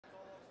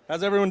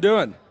How's everyone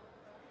doing?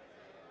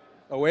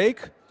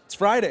 Awake? It's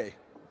Friday.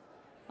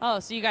 Oh,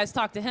 so you guys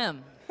talk to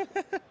him.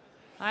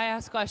 I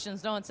ask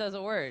questions, no one says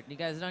a word. You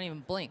guys don't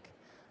even blink.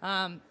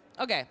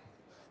 Okay,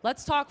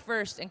 let's talk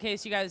first in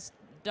case you guys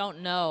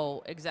don't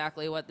know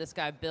exactly what this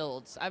guy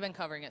builds. I've been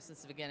covering it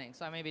since the beginning,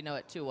 so I maybe know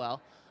it too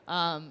well.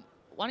 Why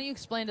don't you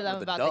explain to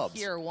them about the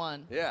Here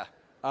One? Yeah.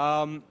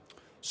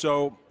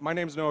 So my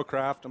name's Noah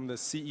Kraft. I'm the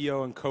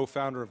CEO and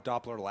co-founder of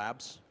Doppler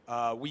Labs.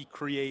 We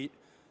create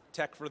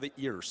tech for the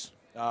ears.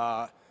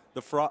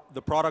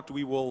 The product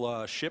we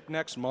will ship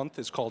next month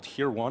is called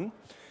Here One,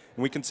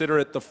 and we consider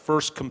it the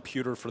first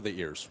computer for the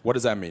ears. What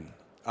does that mean?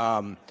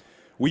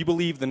 We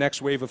believe the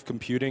next wave of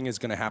computing is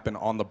going to happen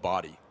on the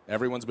body.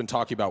 Everyone's been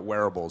talking about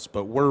wearables,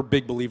 but we're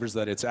big believers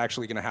that it's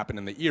actually going to happen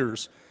in the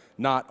ears,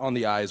 not on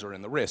the eyes or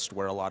in the wrist,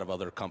 where a lot of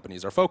other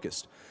companies are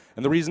focused.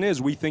 And the reason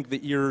is we think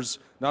the ears,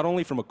 not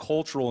only from a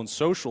cultural and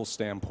social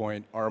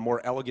standpoint, are a more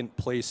elegant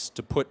place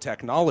to put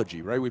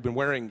technology, right? We've been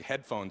wearing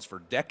headphones for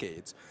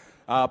decades.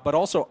 But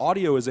also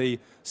audio is a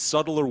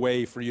subtler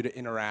way for you to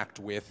interact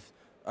with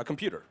a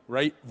computer,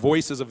 right?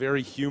 Voice is a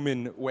very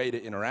human way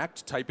to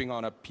interact. Typing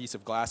on a piece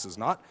of glass is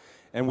not.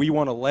 And we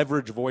want to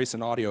leverage voice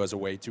and audio as a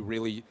way to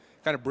really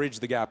kind of bridge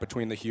the gap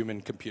between the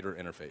human-computer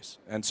interface.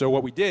 And so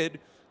what we did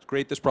is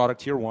create this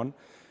product, Here One,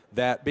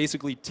 that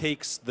basically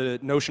takes the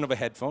notion of a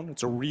headphone,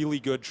 it's a really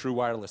good true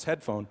wireless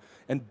headphone,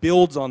 and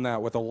builds on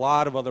that with a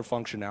lot of other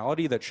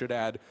functionality that should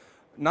add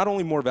not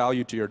only more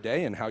value to your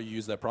day and how you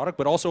use that product,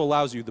 but also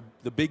allows you,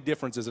 the big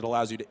difference is it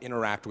allows you to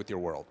interact with your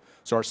world.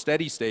 So our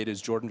steady state,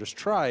 as Jordan just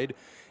tried,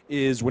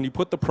 is when you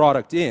put the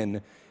product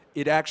in,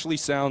 it actually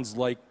sounds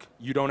like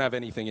you don't have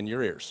anything in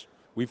your ears.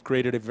 We've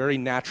created a very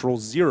natural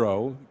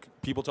zero.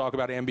 People talk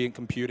about ambient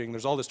computing,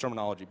 there's all this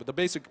terminology, but the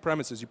basic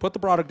premise is you put the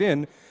product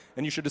in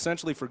and you should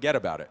essentially forget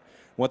about it.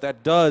 What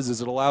that does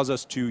is it allows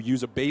us to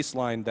use a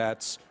baseline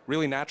that's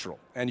really natural,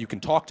 and you can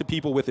talk to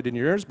people with it in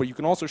your ears, but you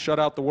can also shut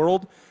out the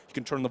world, you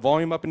can turn the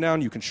volume up and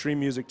down, you can stream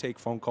music, take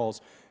phone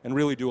calls, and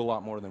really do a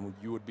lot more than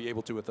you would be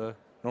able to with a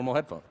normal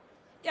headphone.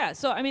 Yeah,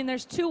 so I mean,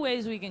 there's two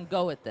ways we can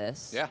go with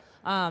this. Yeah.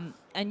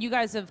 And you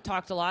guys have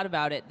talked a lot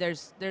about it.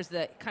 There's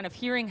the kind of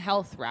hearing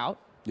health route.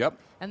 Yep.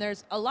 And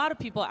there's a lot of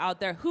people out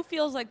there who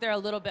feels like they're a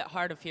little bit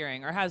hard of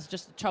hearing or has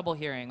just trouble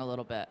hearing a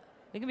little bit.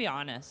 We can be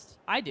honest.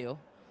 I do.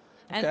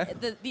 And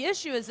Okay. the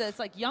issue is that it's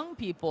like young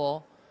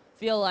people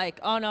feel like,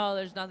 oh no,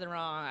 there's nothing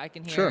wrong, I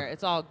can hear, Sure.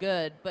 it's all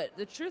good. But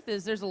the truth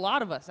is there's a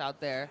lot of us out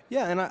there.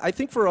 Yeah, and I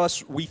think for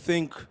us, we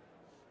think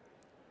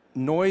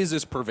noise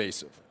is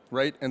pervasive,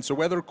 right? And so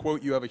whether,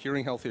 quote, you have a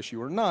hearing health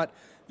issue or not,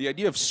 the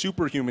idea of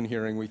superhuman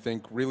hearing, we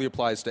think, really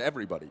applies to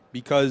everybody,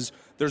 because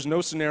there's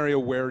no scenario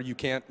where you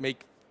can't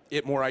make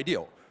it more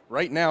ideal.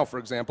 Right now, for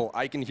example,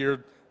 I can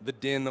hear the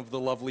din of the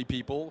lovely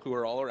people who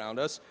are all around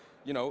us,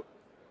 you know,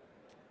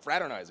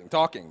 fraternizing,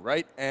 talking,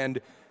 right? And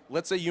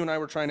let's say you and I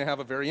were trying to have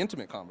a very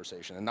intimate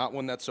conversation and not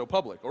one that's so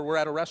public, or we're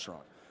at a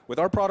restaurant. With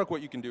our product,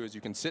 what you can do is you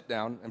can sit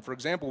down, and for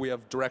example, we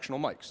have directional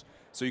mics.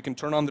 So you can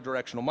turn on the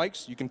directional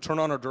mics, you can turn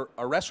on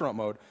our restaurant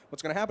mode.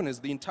 What's going to happen is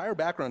the entire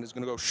background is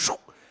going to go shoo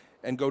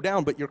and go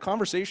down, but your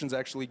conversation's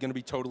actually going to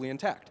be totally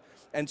intact.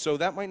 And so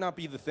that might not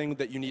be the thing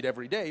that you need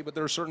every day, but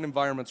there are certain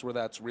environments where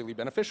that's really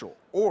beneficial.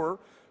 Or,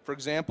 for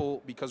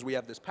example, because we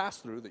have this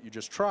pass-through that you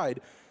just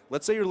tried,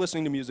 let's say you're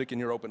listening to music in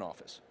your open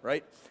office,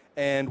 right?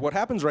 And what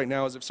happens right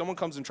now is if someone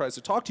comes and tries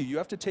to talk to you, you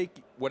have to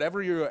take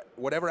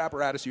whatever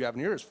apparatus you have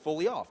in your ears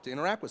fully off to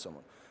interact with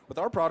someone. With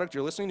our product,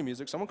 you're listening to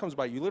music, someone comes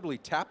by, you literally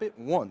tap it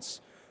once,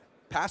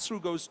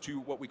 pass-through goes to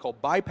what we call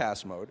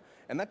bypass mode,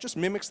 and that just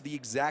mimics the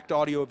exact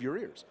audio of your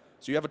ears.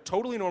 So you have a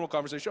totally normal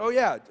conversation. Oh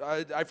yeah,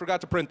 I forgot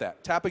to print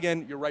that. Tap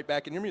again, you're right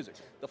back in your music.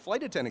 The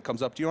flight attendant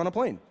comes up to you on a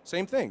plane.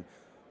 Same thing.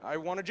 I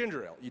want a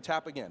ginger ale. You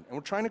tap again. And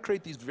we're trying to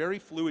create these very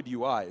fluid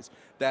UIs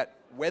that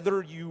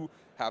whether you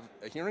have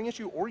a hearing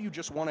issue or you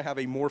just want to have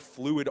a more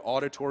fluid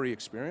auditory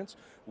experience,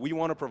 we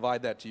want to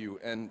provide that to you.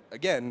 And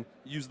again,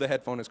 use the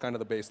headphone as kind of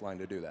the baseline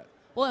to do that.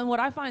 Well, and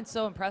what I find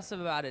so impressive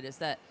about it is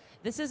that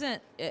this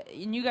isn't,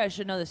 and you guys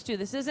should know this too,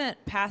 this isn't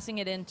passing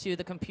it into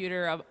the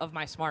computer of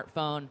my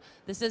smartphone.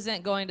 This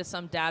isn't going to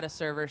some data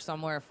server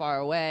somewhere far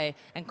away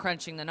and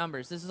crunching the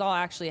numbers. This is all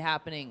actually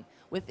happening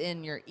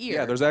within your ear.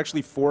 Yeah, there's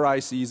actually 4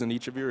 ICs in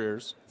each of your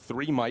ears,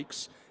 3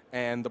 mics,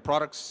 and the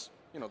product's,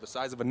 you know, the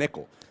size of a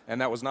nickel.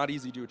 And that was not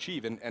easy to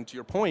achieve. And to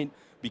your point,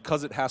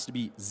 because it has to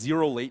be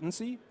 0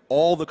 latency,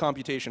 all the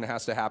computation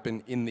has to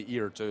happen in the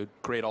ear to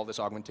create all this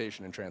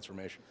augmentation and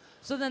transformation.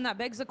 So then that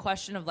begs the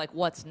question of like,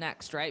 what's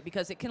next, right?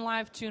 Because it can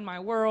live tune my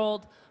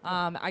world.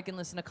 I can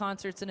listen to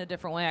concerts in a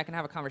different way. I can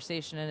have a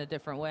conversation in a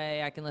different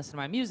way. I can listen to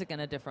my music in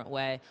a different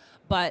way.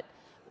 But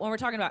when we're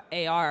talking about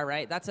AR,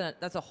 right, that's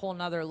a whole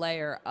nother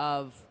layer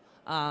of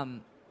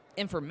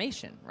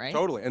information, right?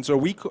 Totally. And so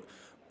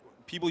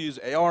people use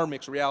AR,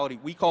 mixed reality.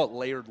 We call it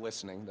layered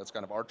listening. That's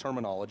kind of our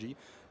terminology.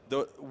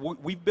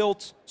 We've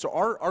built, so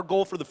our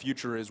goal for the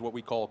future is what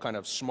we call kind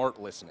of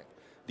smart listening.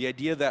 The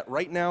idea that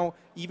right now,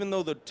 even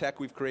though the tech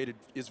we've created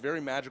is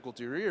very magical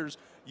to your ears,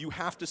 you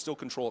have to still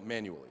control it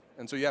manually.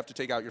 And so you have to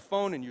take out your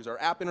phone and use our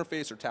app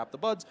interface or tap the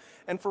buds.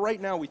 And for right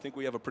now, we think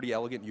we have a pretty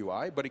elegant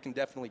UI, but it can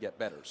definitely get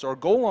better. So our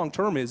goal long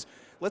term is,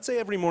 let's say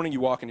every morning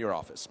you walk into your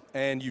office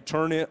and you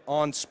turn it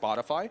on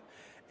Spotify,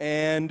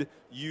 and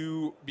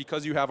you,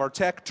 because you have our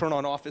tech, turn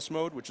on office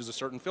mode, which is a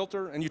certain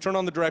filter, and you turn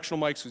on the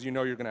directional mics because you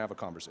know you're going to have a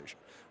conversation.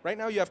 Right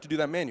now you have to do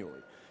that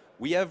manually.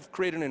 We have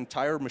created an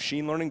entire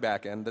machine learning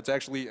backend that's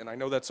actually, and I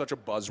know that's such a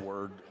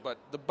buzzword, but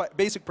the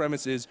basic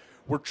premise is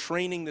we're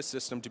training the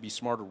system to be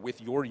smarter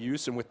with your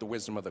use and with the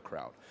wisdom of the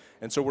crowd.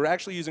 And so we're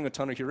actually using a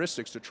ton of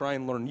heuristics to try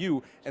and learn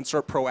you and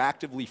start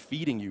proactively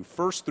feeding you,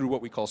 first through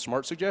what we call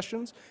smart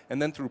suggestions,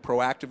 and then through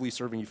proactively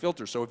serving you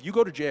filters. So if you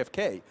go to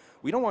JFK,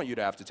 we don't want you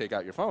to have to take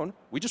out your phone.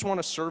 We just want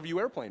to serve you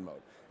airplane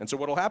mode. And so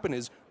what will happen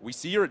is we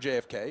see you're at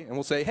JFK, and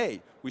we'll say,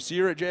 hey, we see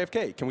you're at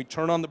JFK. Can we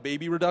turn on the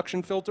baby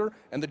reduction filter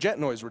and the jet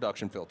noise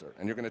reduction filter?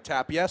 And you're going to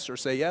tap yes or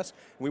say yes.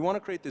 And we want to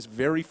create this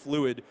very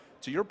fluid,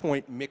 to your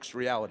point, mixed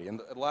reality. And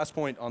the last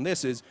point on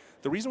this is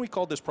the reason we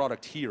called this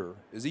product Here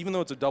is even though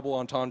it's a double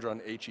entendre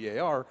on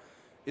HEAR,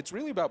 it's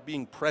really about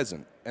being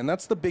present. And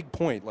that's the big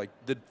point. Like,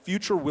 the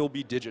future will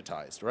be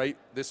digitized, right?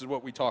 This is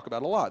what we talk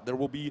about a lot. There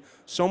will be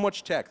so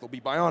much tech. There'll be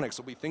bionics.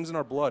 There'll be things in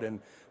our blood. And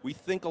we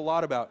think a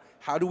lot about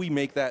how do we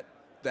make that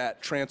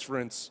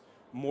transference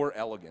more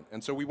elegant.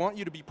 And so we want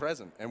you to be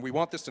present, and we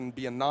want this to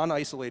be a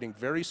non-isolating,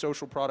 very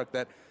social product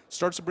that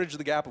starts to bridge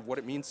the gap of what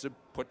it means to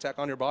put tech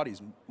on your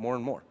bodies more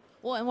and more.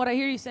 Well, and what I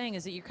hear you saying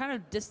is that you're kind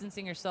of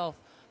distancing yourself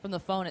from the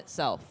phone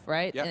itself,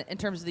 right? Yep. In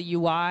terms of the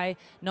UI,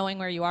 knowing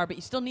where you are, but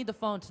you still need the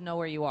phone to know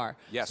where you are.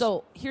 Yes.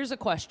 So here's a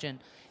question.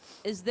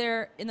 Is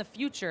there, in the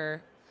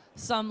future,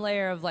 some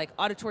layer of like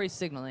auditory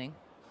signaling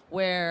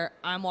where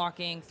I'm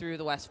walking through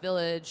the West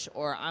Village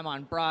or I'm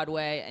on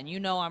Broadway and you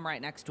know I'm right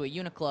next to a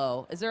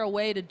Uniqlo? Is there a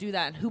way to do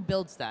that, and who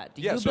builds that?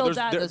 Do you build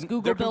that? Does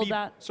Google build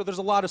that? So there's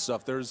a lot of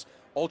stuff. There's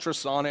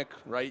ultrasonic,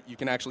 right? You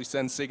can actually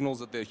send signals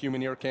that the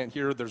human ear can't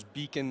hear. There's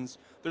beacons.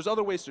 There's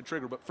other ways to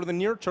trigger, but for the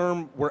near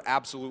term, we're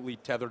absolutely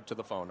tethered to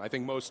the phone. I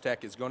think most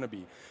tech is going to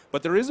be.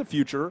 But there is a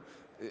future.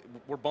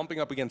 We're bumping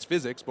up against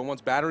physics, but once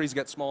batteries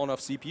get small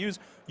enough CPUs,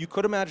 you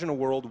could imagine a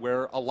world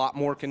where a lot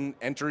more can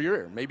enter your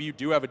ear. Maybe you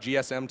do have a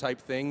GSM type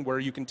thing where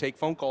you can take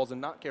phone calls and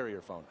not carry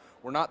your phone.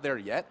 We're not there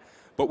yet,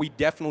 but we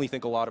definitely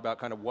think a lot about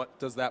kind of what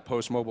does that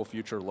post-mobile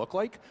future look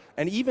like.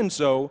 And even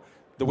so,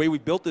 the way we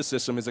built this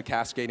system is a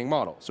cascading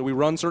model. So we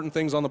run certain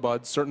things on the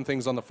buds, certain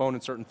things on the phone,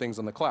 and certain things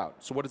on the cloud.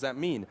 So what does that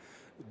mean?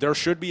 There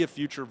should be a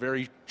future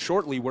very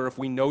shortly where if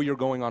we know you're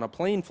going on a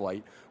plane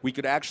flight, we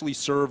could actually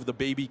serve the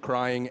baby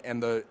crying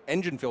and the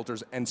engine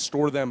filters and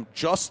store them,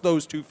 just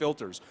those two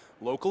filters,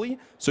 locally,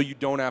 so you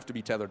don't have to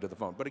be tethered to the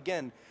phone. But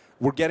again,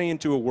 we're getting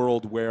into a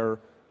world where,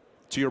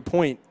 to your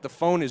point, the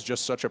phone is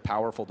just such a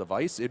powerful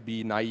device. It'd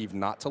be naive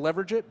not to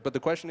leverage it. But the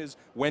question is,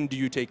 when do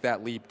you take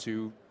that leap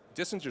to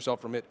distance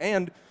yourself from it?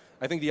 And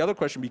I think the other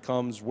question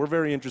becomes, we're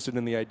very interested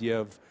in the idea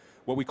of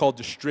what we call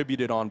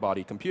distributed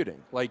on-body computing.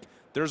 Like,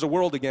 there's a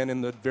world, again, in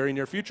the very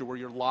near future where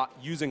you're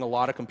using a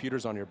lot of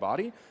computers on your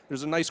body.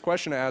 There's a nice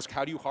question to ask,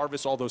 how do you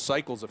harvest all those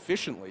cycles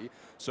efficiently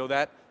so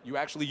that you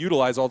actually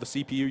utilize all the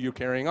CPU you're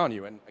carrying on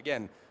you? And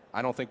again,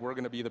 I don't think we're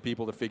going to be the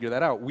people to figure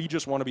that out. We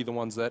just want to be the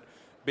ones that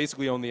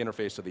basically own the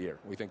interface of the ear.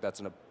 We think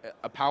that's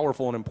a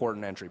powerful and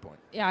important entry point.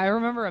 Yeah, I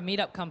remember a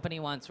meetup company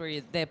once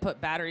where they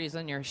put batteries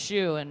on your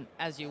shoe, and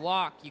as you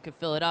walk, you could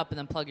fill it up and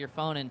then plug your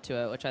phone into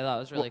it, which I thought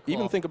was really cool.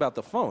 Even think about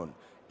the phone.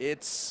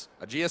 It's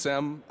a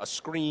GSM, a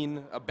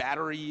screen, a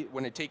battery.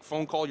 When it take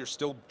phone call, you're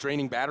still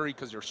draining battery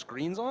because your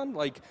screen's on.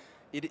 Like,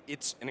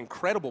 it's an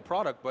incredible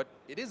product, but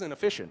it is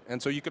inefficient.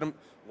 And so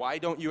why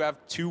don't you have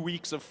 2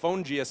 weeks of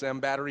phone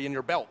GSM battery in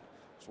your belt?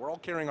 So we're all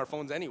carrying our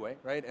phones anyway,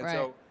 right? And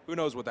so who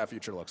knows what that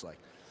future looks like.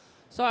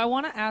 So I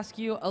want to ask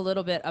you a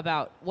little bit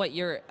about what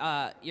your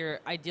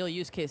ideal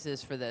use case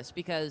is for this,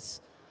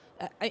 because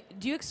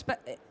do you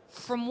expect,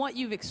 from what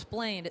you've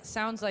explained, it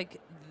sounds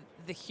like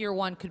the Here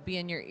One could be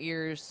in your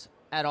ears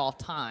at all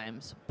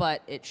times,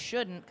 but it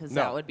shouldn't, because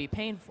that would be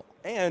painful.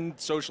 And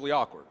socially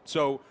awkward.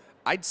 So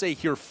I'd say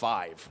Here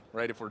 5,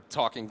 right, if we're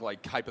talking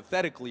like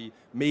hypothetically,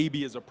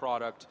 maybe is a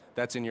product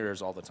that's in your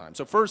ears all the time.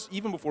 So first,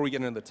 even before we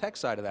get into the tech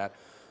side of that,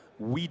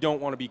 we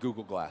don't want to be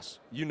Google Glass.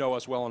 You know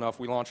us well enough.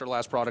 We launched our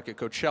last product at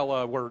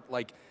Coachella. We're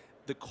like,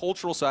 the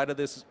cultural side of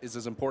this is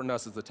as important to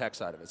us as the tech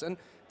side of this. And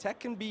tech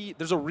can be,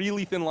 there's a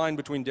really thin line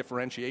between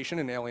differentiation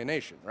and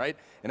alienation, right?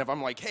 And if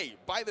I'm like, hey,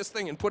 buy this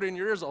thing and put it in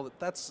your ears,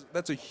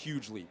 that's a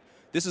huge leap.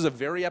 This is a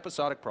very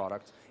episodic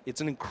product.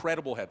 It's an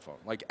incredible headphone.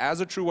 Like, as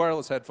a true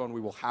wireless headphone,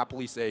 we will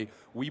happily say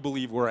we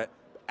believe we're at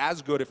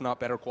as good, if not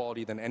better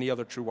quality than any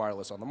other true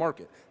wireless on the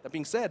market. That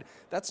being said,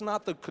 that's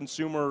not the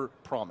consumer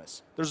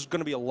promise. There's going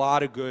to be a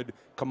lot of good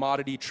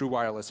commodity true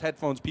wireless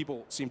headphones.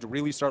 People seem to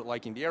really start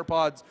liking the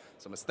AirPods,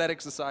 some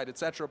aesthetics aside,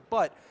 etc.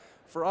 But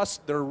for us,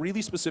 there are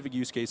really specific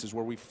use cases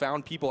where we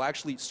found people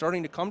actually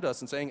starting to come to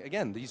us and saying,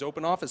 again, these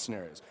open office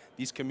scenarios,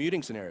 these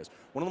commuting scenarios.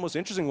 One of the most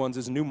interesting ones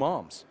is new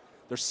moms.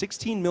 There's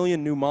 16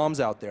 million new moms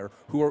out there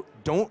who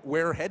don't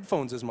wear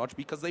headphones as much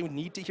because they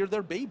need to hear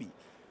their baby.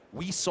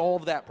 We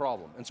solve that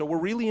problem. And so we're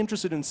really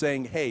interested in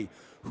saying, hey,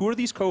 who are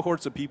these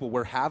cohorts of people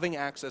where having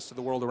access to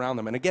the world around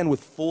them, and again,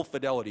 with full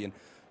fidelity, and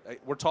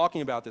we're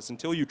talking about this,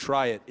 until you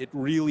try it,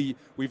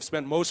 we've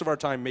spent most of our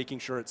time making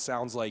sure it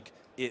sounds like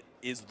it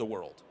is the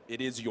world. It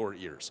is your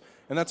ears.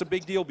 And that's a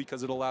big deal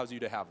because it allows you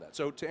to have that.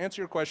 So to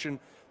answer your question,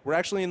 we're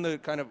actually in the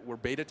we're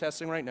beta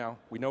testing right now.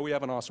 We know we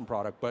have an awesome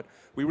product, but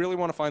we really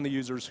want to find the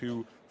users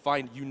who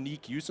find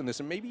unique use in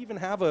this and maybe even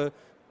have a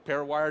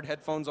pair of wired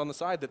headphones on the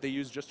side that they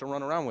use just to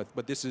run around with.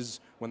 But this is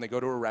when they go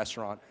to a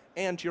restaurant.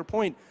 And to your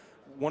point,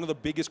 one of the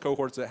biggest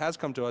cohorts that has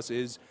come to us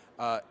is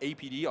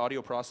APD,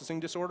 audio processing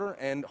disorder,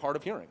 and hard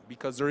of hearing,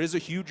 because there is a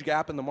huge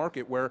gap in the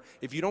market where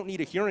if you don't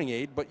need a hearing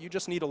aid, but you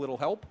just need a little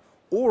help,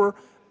 or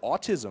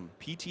autism,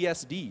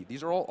 PTSD,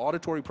 these are all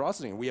auditory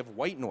processing. We have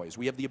white noise.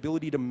 We have the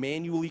ability to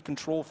manually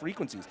control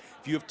frequencies.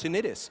 If you have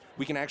tinnitus,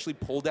 we can actually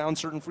pull down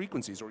certain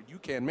frequencies, or you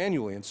can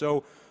manually. And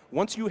so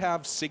once you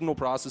have signal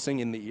processing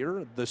in the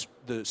ear,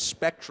 the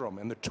spectrum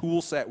and the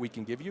tool set we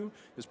can give you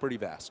is pretty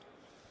vast.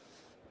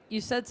 You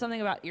said something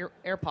about your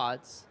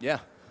AirPods. Yeah.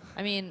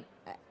 I mean,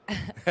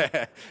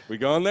 we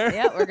going there?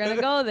 Yeah, we're going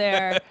to go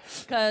there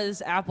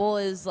because Apple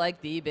is like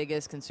the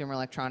biggest consumer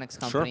electronics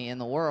company in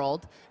the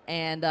world,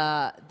 and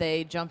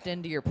they jumped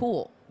into your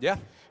pool. Yeah.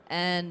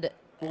 And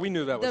well, we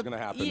knew that was going to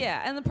happen.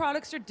 Yeah, and the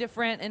products are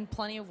different in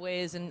plenty of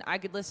ways, and I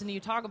could listen to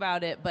you talk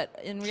about it, but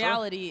in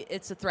reality,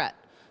 it's a threat.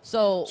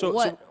 So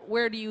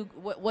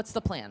what's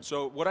the plan?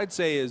 So what I'd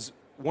say is,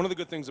 one of the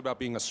good things about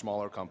being a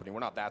smaller company, we're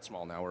not that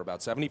small now, we're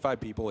about 75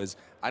 people, is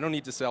I don't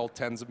need to sell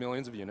tens of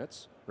millions of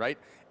units, right?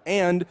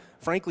 And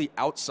frankly,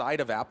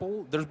 outside of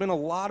Apple, there's been a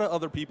lot of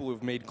other people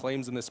who've made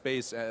claims in this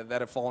space that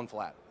have fallen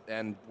flat.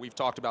 And we've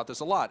talked about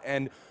this a lot.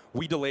 And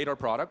we delayed our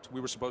product.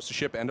 We were supposed to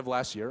ship end of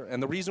last year.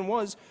 And the reason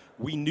was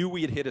we knew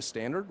we had hit a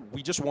standard.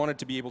 We just wanted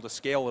to be able to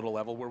scale at a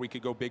level where we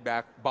could go big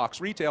box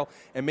retail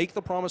and make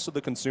the promise to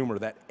the consumer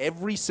that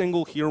every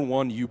single Here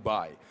One you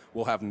buy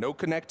will have no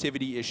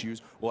connectivity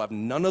issues, will have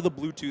none of the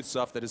Bluetooth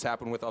stuff that has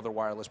happened with other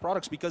wireless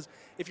products, because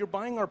if you're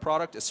buying our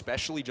product,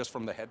 especially just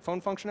from the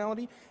headphone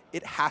functionality,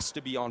 it has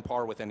to be on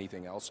par with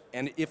anything else,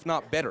 and if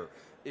not better.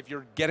 If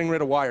you're getting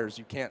rid of wires,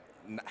 you can't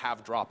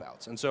have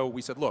dropouts. And so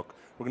we said, look,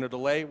 we're going to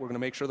delay, we're going to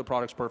make sure the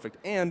product's perfect,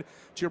 and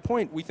to your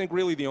point, we think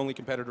really the only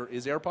competitor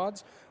is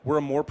AirPods. We're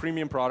a more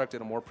premium product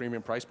at a more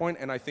premium price point,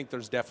 and I think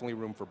there's definitely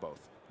room for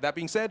both. That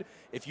being said,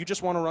 if you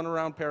just want to run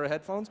around pair of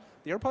headphones,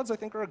 the AirPods I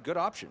think are a good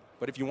option.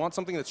 But if you want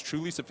something that's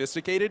truly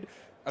sophisticated,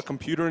 a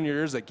computer in your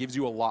ears that gives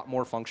you a lot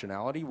more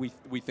functionality,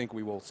 we think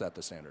we will set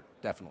the standard,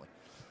 definitely.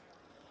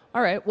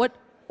 All right, what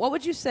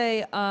would you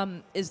say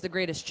is the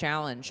greatest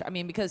challenge? I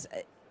mean, because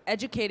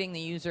educating the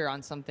user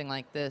on something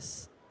like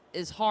this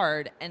is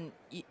hard, and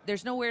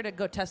there's nowhere to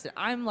go test it.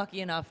 I'm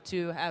lucky enough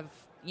to have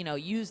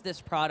used this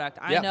product.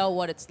 I know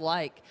what it's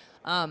like,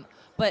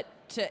 but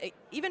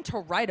even to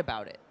write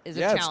about it is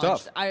a challenge. It's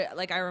tough.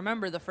 I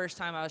remember the first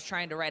time I was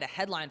trying to write a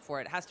headline for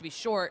it. It has to be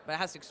short, but it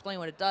has to explain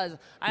what it does.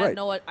 I had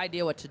no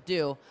idea what to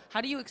do. How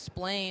do you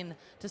explain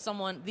to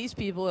someone, these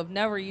people who have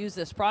never used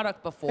this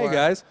product before, hey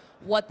guys,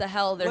 what the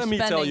hell they're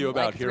spending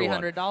like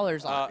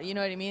 $300 on? You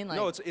know what I mean? Like,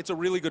 no, it's a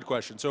really good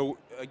question. So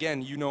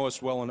again, you know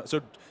us well enough.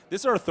 So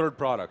this is our third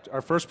product.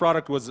 Our first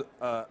product was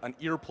an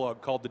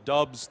earplug called the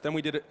Dubs. Then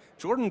we did it.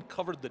 Jordan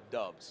covered the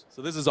Dubs.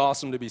 So this is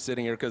awesome to be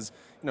sitting here because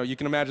you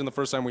can imagine the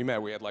first time we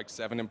met, we had like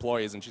 7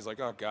 employees, and she's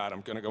like, "Oh God,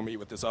 I'm gonna go meet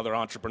with this other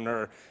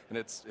entrepreneur," and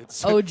it's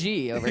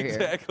OG over here.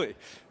 Exactly.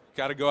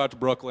 Got to go out to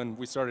Brooklyn.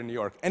 We started in New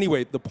York.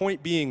 Anyway, the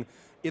point being,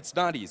 it's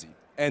not easy.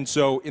 And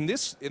so in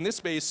this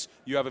space,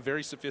 you have a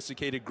very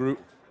sophisticated group.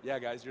 Yeah,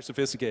 guys, you're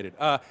sophisticated.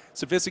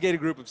 Sophisticated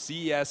group of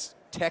CES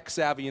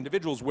tech-savvy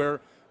individuals where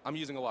I'm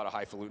using a lot of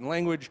highfalutin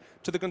language.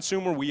 To the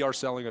consumer, we are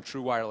selling a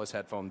true wireless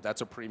headphone.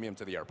 That's a premium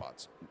to the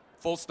AirPods.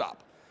 Full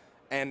stop.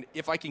 And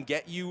if I can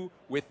get you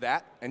with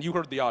that, and you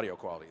heard the audio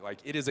quality, like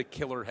it is a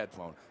killer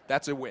headphone,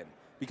 that's a win.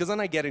 Because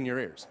then I get in your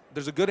ears.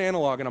 There's a good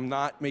analog, and I'm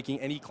not making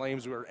any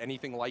claims or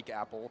anything like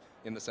Apple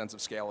in the sense of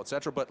scale, et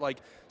cetera, but like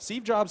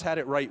Steve Jobs had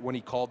it right when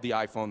he called the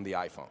iPhone the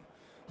iPhone.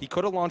 He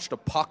could have launched a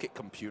pocket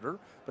computer,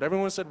 but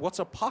everyone said, what's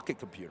a pocket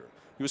computer?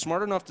 He was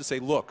smart enough to say,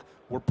 look,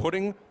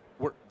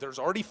 there's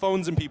already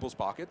phones in people's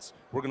pockets.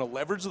 We're going to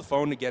leverage the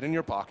phone to get in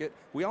your pocket.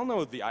 We all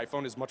know the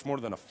iPhone is much more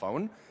than a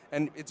phone,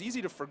 and it's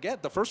easy to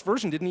forget. The first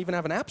version didn't even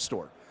have an app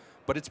store,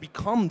 but it's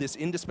become this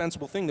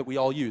indispensable thing that we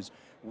all use.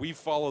 We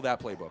follow that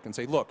playbook and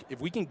say, look, if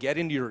we can get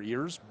into your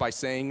ears by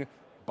saying,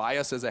 buy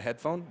us as a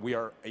headphone, we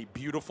are a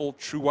beautiful,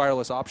 true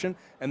wireless option,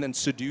 and then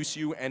seduce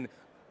you and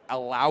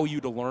allow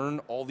you to learn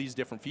all these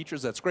different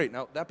features, that's great.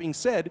 Now, that being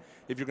said,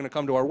 if you're going to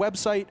come to our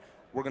website,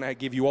 we're going to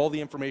give you all the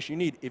information you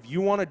need. If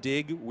you want to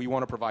dig, we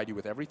want to provide you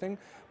with everything.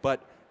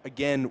 But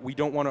again, we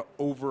don't want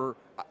to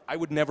I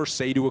would never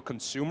say to a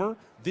consumer,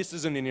 this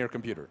is an in-ear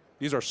computer.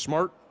 These are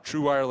smart,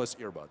 true wireless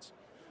earbuds.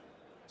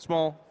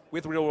 Small,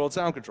 with real-world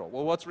sound control.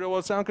 Well, what's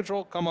real-world sound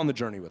control? Come on the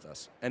journey with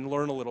us and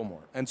learn a little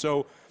more. And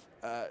so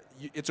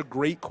it's a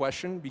great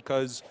question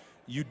because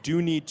you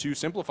do need to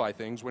simplify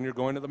things when you're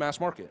going to the mass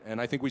market.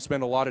 And I think we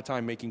spend a lot of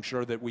time making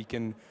sure that we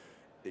can,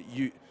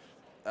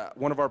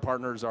 one of our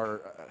partners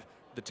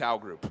the Tao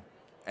Group.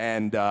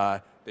 And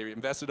they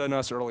invested in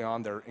us early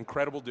on. They're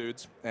incredible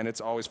dudes, and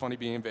it's always funny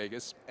being in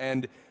Vegas.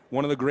 And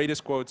one of the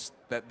greatest quotes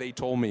that they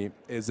told me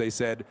is they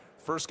said,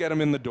 first get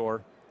them in the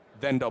door,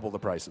 then double the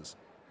prices.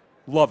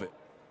 Love it.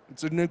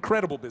 It's an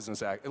incredible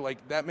business act.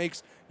 Like, that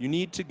makes, you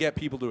need to get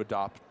people to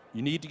adopt.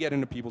 You need to get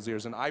into people's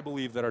ears, and I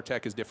believe that our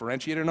tech is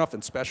differentiated enough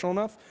and special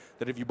enough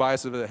that if you buy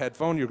us a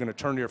headphone, you're going to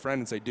turn to your friend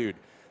and say, dude,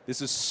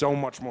 this is so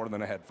much more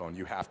than a headphone.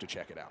 You have to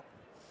check it out.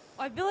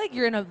 I feel like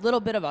you're in a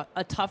little bit of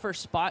a tougher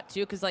spot,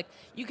 too, because, like,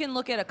 you can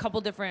look at a couple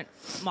different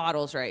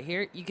models right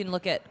here. You can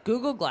look at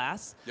Google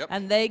Glass,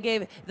 and they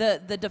gave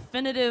the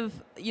definitive,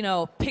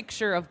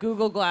 picture of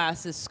Google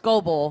Glass is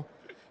Scoble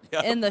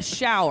in the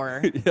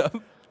shower.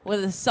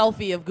 With a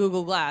selfie of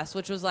Google Glass,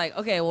 which was like,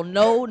 okay, well,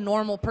 no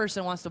normal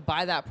person wants to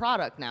buy that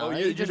product now. Oh,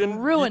 you just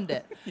ruined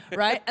it,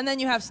 right? And then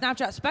you have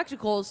Snapchat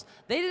Spectacles.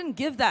 They didn't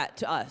give that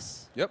to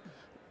us.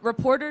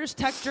 Reporters,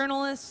 tech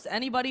journalists,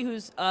 anybody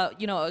who's, a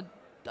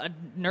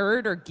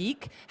nerd or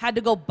geek had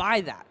to go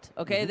buy that,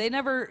 okay? They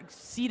never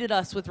seeded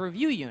us with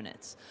review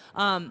units.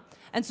 And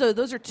so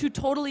those are two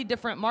totally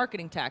different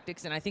marketing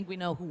tactics, and I think we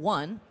know who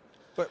won.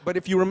 But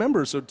if you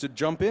remember, so to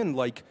jump in,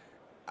 like,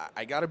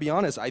 I got to be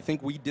honest, I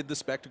think we did the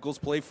Spectacles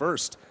play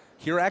first.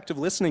 Here Active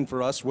Listening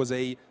for us was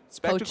a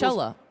Spectacles.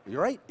 Coachella.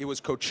 You're right. It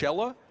was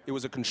Coachella. It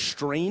was a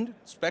constrained.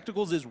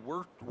 Spectacles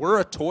were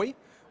a toy.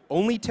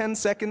 Only 10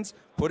 seconds.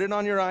 Put it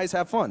on your eyes.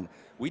 Have fun.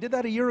 We did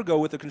that a year ago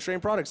with a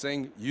constrained product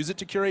saying, use it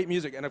to curate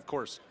music. And, of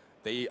course,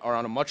 they are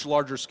on a much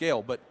larger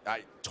scale. But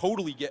I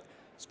totally get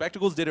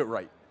Spectacles did it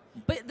right.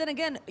 But then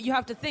again, you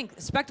have to think,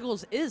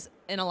 Spectacles is,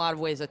 in a lot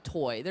of ways, a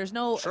toy. There's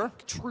no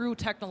true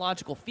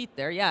technological feat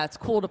there. Yeah, it's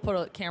cool to put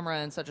a camera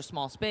in such a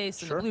small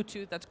space, and the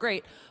Bluetooth, that's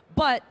great.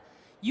 But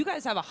you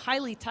guys have a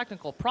highly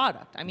technical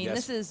product. I mean,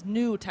 this is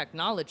new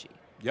technology.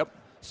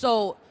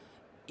 So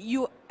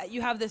you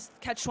have this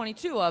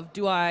catch-22 of,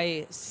 do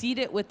I seed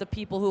it with the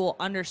people who will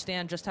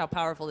understand just how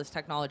powerful this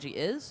technology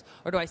is,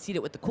 or do I seed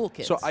it with the cool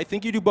kids? So I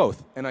think you do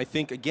both. And I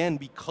think, again,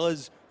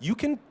 because you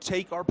can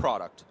take our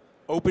product,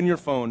 open your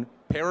phone,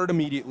 pair it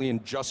immediately,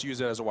 and just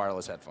use it as a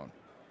wireless headphone.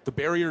 The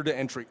barrier to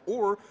entry.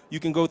 Or you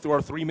can go through our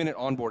 3-minute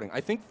onboarding.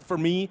 I think, for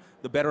me,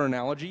 the better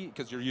analogy,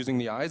 because you're using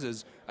the eyes,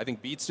 is I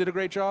think Beats did a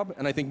great job,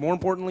 and I think more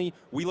importantly,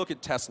 we look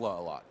at Tesla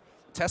a lot.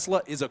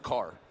 Tesla is a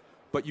car,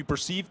 but you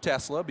perceive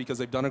Tesla, because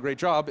they've done a great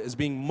job, as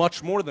being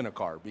much more than a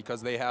car,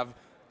 because they have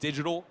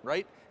digital,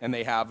 right, and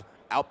they have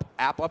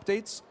app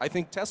updates. I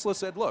think Tesla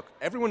said, look,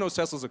 everyone knows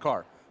Tesla's a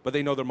car, but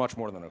they know they're much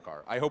more than a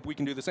car. I hope we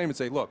can do the same and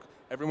say, look,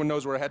 everyone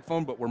knows we're a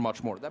headphone, but we're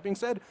much more. That being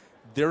said,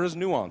 there is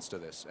nuance to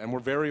this, and we're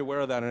very aware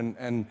of that,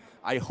 and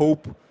I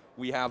hope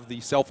we have the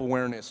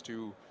self-awareness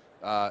to,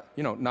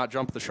 not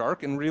jump the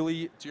shark, and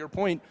really, to your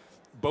point,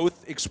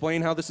 both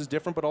explain how this is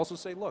different, but also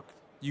say, look,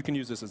 you can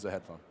use this as a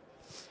headphone.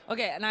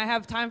 Okay, and I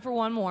have time for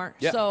one more.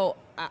 So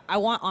I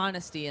want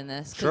honesty in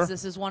this, because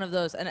this is one of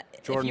those. And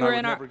Jordan, if you were I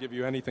would never give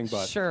you anything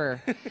but.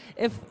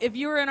 If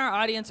you were in our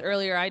audience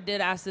earlier, I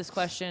did ask this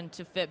question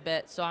to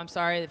Fitbit, so I'm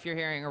sorry if you're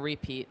hearing a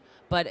repeat.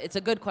 But it's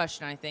a good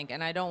question, I think,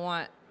 and I don't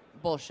want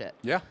bullshit.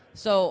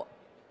 So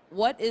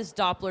what is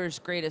Doppler's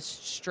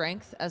greatest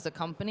strength as a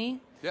company?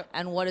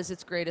 And what is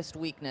its greatest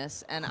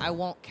weakness? And I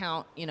won't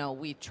count,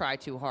 we try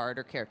too hard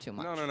or care too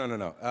much.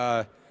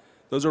 No.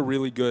 Those are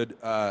really good.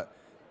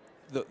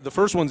 The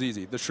first one's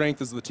easy. The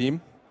strength is the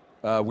team.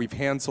 We've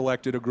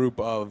hand-selected a group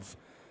of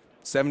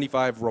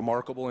 75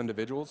 remarkable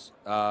individuals.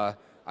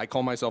 I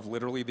call myself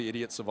literally the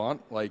idiot savant,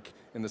 like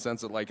in the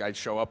sense that like I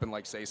show up and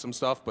like say some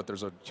stuff, but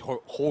there's a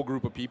whole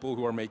group of people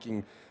who are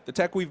making the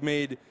tech we've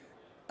made.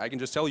 I can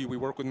just tell you, we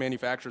work with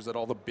manufacturers that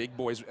all the big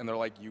boys, and they're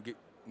like,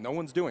 no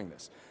one's doing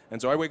this.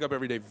 And so I wake up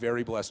every day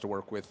very blessed to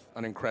work with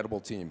an incredible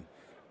team.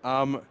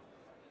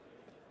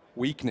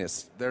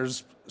 Weakness,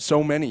 there's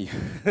so many.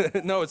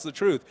 No, it's the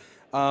truth.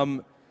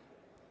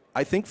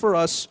 I think for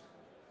us,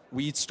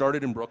 we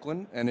started in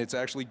Brooklyn, and it's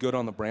actually good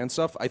on the brand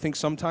stuff. I think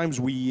sometimes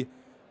we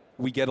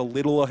get a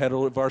little ahead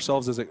of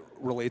ourselves as it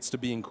relates to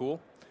being cool.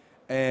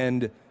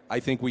 And I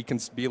think we can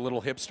be a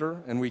little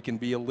hipster, and we can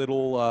be a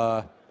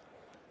little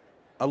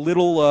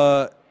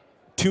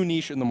too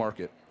niche in the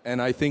market.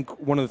 And I think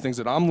one of the things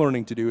that I'm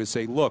learning to do is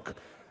say, look,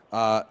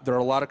 there are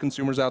a lot of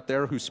consumers out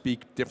there who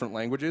speak different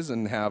languages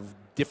and have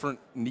different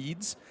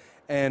needs.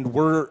 And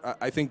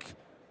I think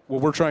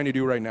what we're trying to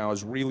do right now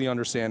is really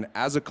understand,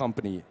 as a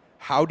company,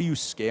 how do you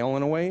scale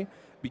in a way,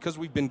 because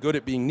we've been good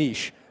at being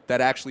niche, that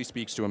actually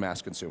speaks to a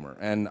mass consumer.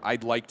 And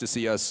I'd like to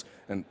see us,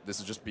 and this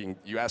is just being,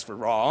 you asked for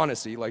raw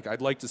honesty, like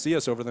I'd like to see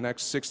us over the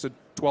next 6 to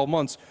 12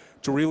 months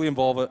to really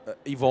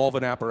evolve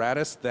an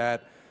apparatus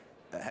that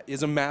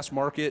is a mass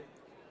market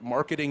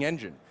marketing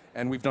engine.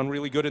 And we've done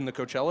really good in the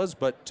Coachellas,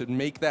 but to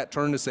make that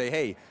turn to say,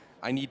 hey,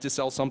 I need to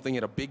sell something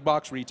at a big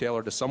box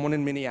retailer to someone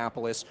in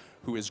Minneapolis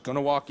who is going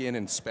to walk in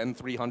and spend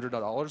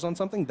 $300 on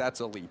something, that's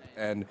a leap.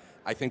 And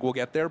I think we'll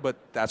get there, but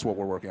that's what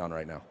we're working on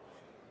right now.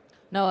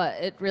 Noah,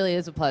 it really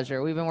is a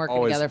pleasure. We've been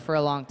working together for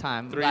a long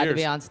time. 3 Glad years. to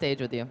be on stage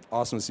with you.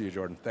 Awesome to see you,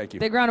 Jordan. Thank you.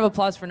 Big round of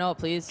applause for Noah,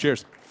 please.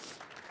 Cheers.